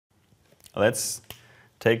let's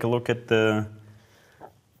take a look at the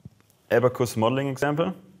Abaqus modeling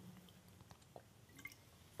example.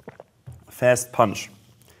 Fast punch.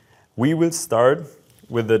 We will start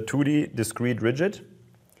with a 2D discrete rigid.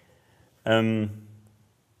 Spline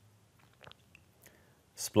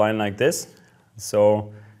like this.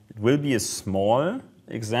 So it will be a small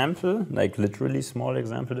example, like literally small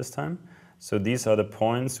example this time. So these are the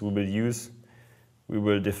points we will use. We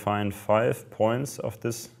will define 5 points of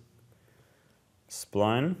this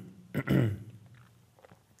spline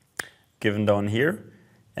given down here,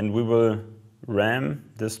 and we will ram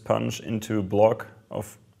this punch into a block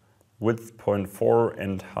of width 0.4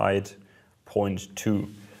 and height 0.2.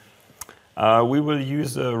 We will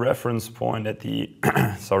use a reference point at the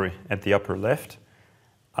at the upper left.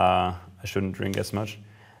 I shouldn't drink as much.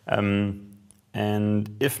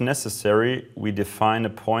 And if necessary, we define a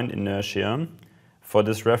point inertia for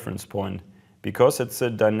this reference point. Because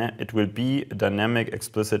it will be a dynamic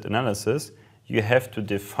explicit analysis, you have to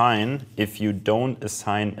define, if you don't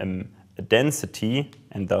assign a density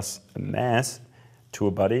and thus a mass to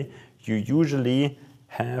a body, you usually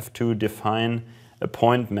have to define a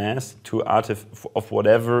point mass to of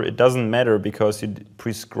whatever. It doesn't matter because you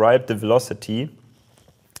prescribe the velocity.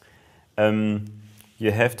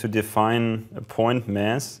 You have to define a point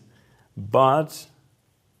mass, but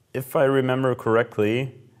if I remember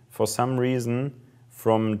correctly, for some reason,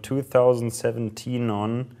 from 2017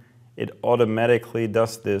 on, it automatically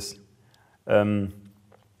does this.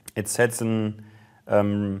 It sets an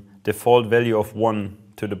default value of 1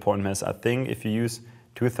 to the point mass. I think if you use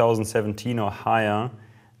 2017 or higher,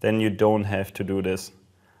 then you don't have to do this.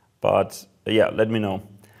 But yeah, let me know.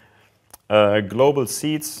 Global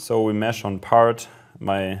seeds, so we mesh on part.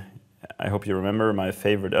 I hope you remember my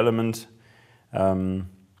favorite element.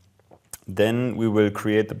 Then we will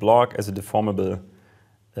create the block as a deformable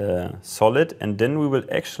solid, and then we will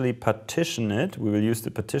actually partition it. We will use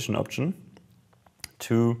the partition option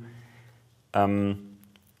to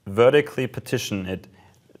vertically partition it.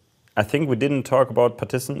 I think we didn't talk about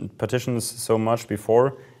partitions so much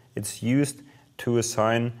before. It's used to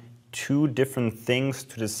assign 2 different things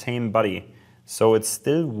to the same body. So it's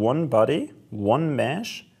still one body, one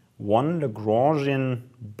mesh, one Lagrangian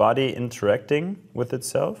body interacting with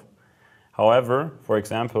itself. However, for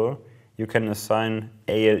example, you can assign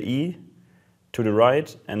ALE to the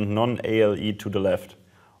right and non-ALE to the left,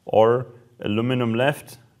 or aluminum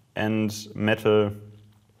left and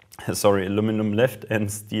aluminum left and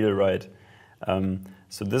steel right.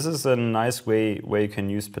 So this is a nice way where you can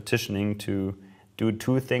use partitioning to do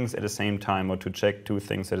 2 things at the same time, or to check 2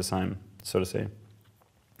 things at a time, so to say.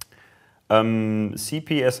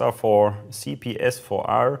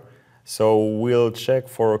 CPS4R, so we'll check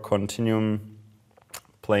for a continuum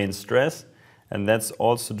plane stress, and that's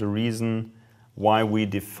also the reason why we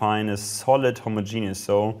define a solid homogeneous.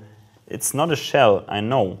 So it's not a shell, I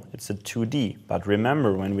know, it's a 2D, but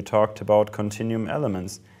remember when we talked about continuum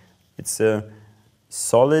elements, it's a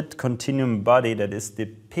solid continuum body that is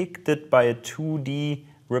depicted by a 2D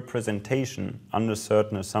representation under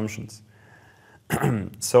certain assumptions.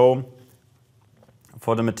 So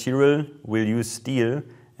for the material, we'll use steel,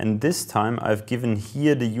 and this time I've given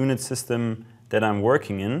here the unit system that I'm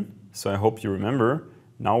working in, so I hope you remember.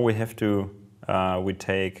 Now we have to, we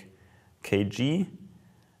take kg,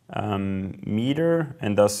 meter,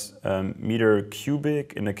 and thus meter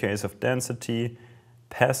cubic in the case of density,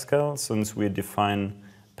 Pascal, since we define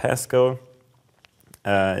Pascal,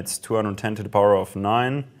 it's 210 to the power of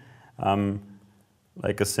 9,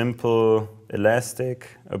 like a simple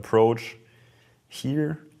elastic approach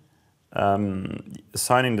here.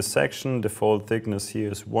 Assigning the section, default thickness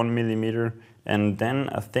here is 1 millimeter, and then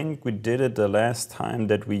I think we did it the last time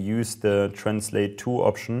that we used the translate to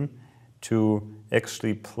option to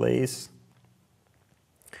actually place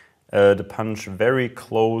the punch very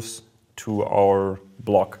close to our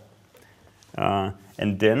block.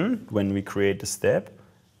 And then when we create the step,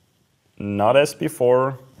 not as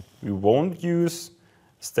before, we won't use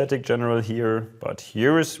static general here, but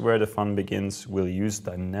here is where the fun begins. We'll use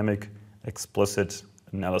dynamic explicit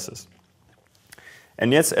analysis.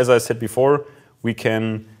 And yes, as I said before, we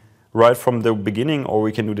can, right from the beginning, or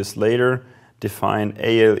we can do this later, define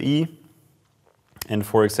ALE, and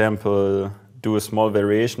for example, do a small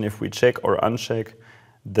variation if we check or uncheck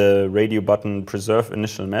the radio button preserve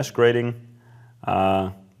initial mesh grading.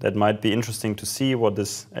 That might be interesting to see what this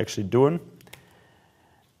is actually doing.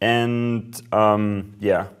 And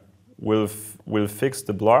yeah, we'll fix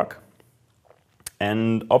the block.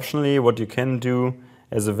 And optionally, what you can do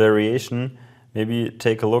as a variation, maybe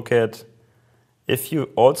take a look at, if you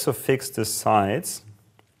also fix the sides,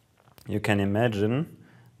 you can imagine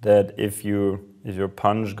that if your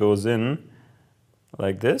punch goes in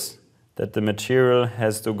like this, that the material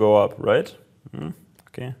has to go up, right?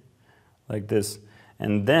 Okay, like this.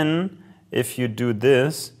 And then if you do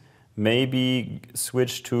this, maybe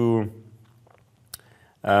switch to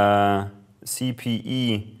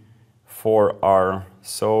CPE for R.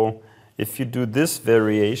 So if you do this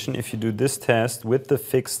variation, if you do this test with the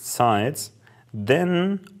fixed sides,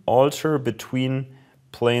 then alter between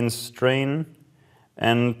plane strain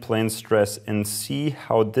and plane stress and see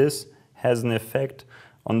how this has an effect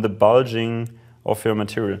on the bulging of your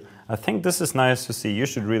material. I think this is nice to see. You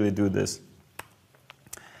should really do this.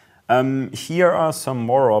 Here are some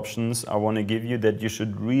more options I want to give you that you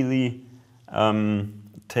should really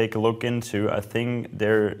take a look into. I think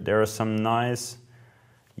there are some nice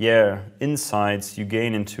insights you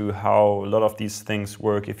gain into how a lot of these things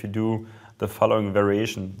work if you do the following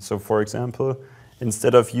variation. So for example,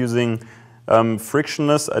 instead of using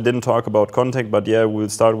frictionless, I didn't talk about contact, but yeah, we'll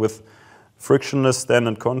start with frictionless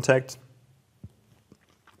standard contact.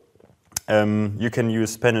 You can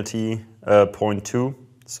use penalty 0.2,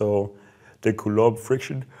 so the Coulomb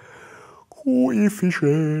friction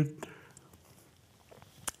coefficient.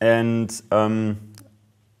 And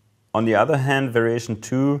on the other hand, variation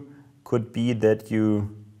 2 could be that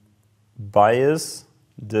you bias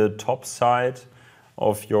the top side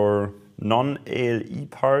of your non-ALE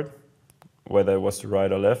part, whether it was the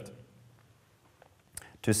right or left,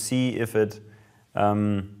 to see if it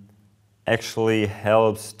actually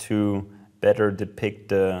helps to better depict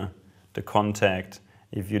the contact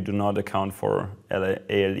if you do not account for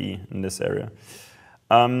ALE in this area.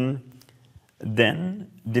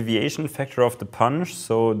 Then deviation factor of the punch,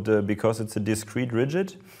 so because it's a discrete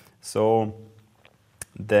rigid, so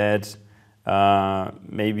that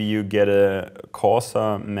maybe you get a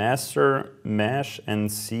coarser master mesh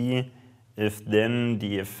and see if then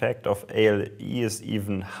the effect of ALE is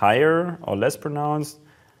even higher or less pronounced,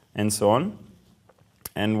 and so on.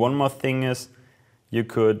 And one more thing is you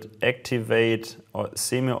could activate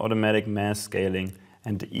semi-automatic mass scaling,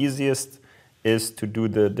 and the easiest is to do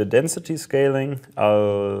the density scaling.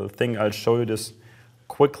 I think I'll show you this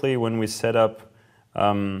quickly when we set up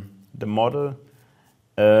the model,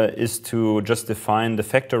 is to just define the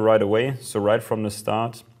factor right away. So right from the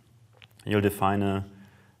start, you'll define a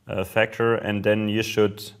factor, and then you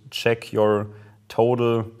should check your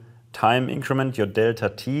total time increment. Your delta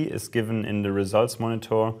t is given in the results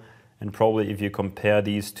monitor, and probably if you compare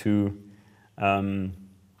these two,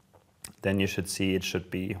 then you should see it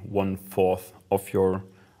should be 1/4 of your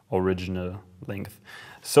original length.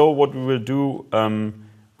 So what we will do,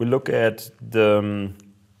 we look at the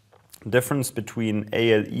difference between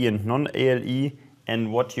ALE and non-ALE,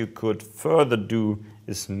 and what you could further do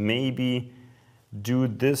is maybe do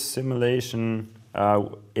this simulation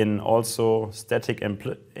in also static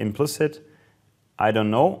implicit. I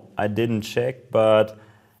don't know, I didn't check, but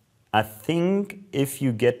I think if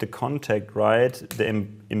you get the contact right, the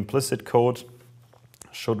implicit code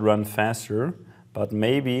should run faster, but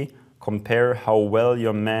maybe compare how well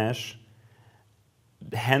your mesh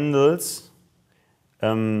handles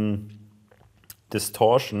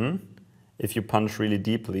distortion if you punch really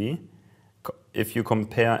deeply. If you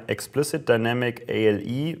compare explicit dynamic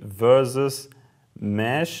ALE versus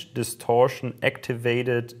mesh distortion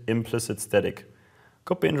activated implicit static.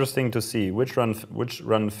 Could be interesting to see which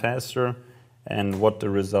run faster and what the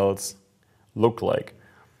results look like.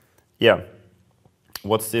 Yeah,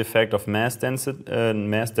 what's the effect of mass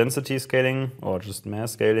density scaling or just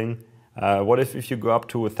mass scaling? What if you go up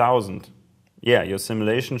to 1,000? Yeah, your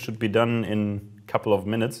simulation should be done in a couple of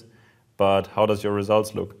minutes, but how does your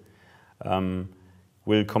results look?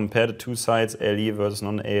 We'll compare the two sides, ALE versus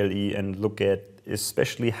non-ALE, and look at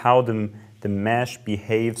especially how the mesh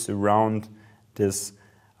behaves around this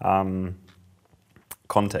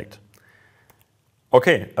contact.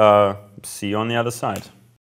 Okay, see you on the other side.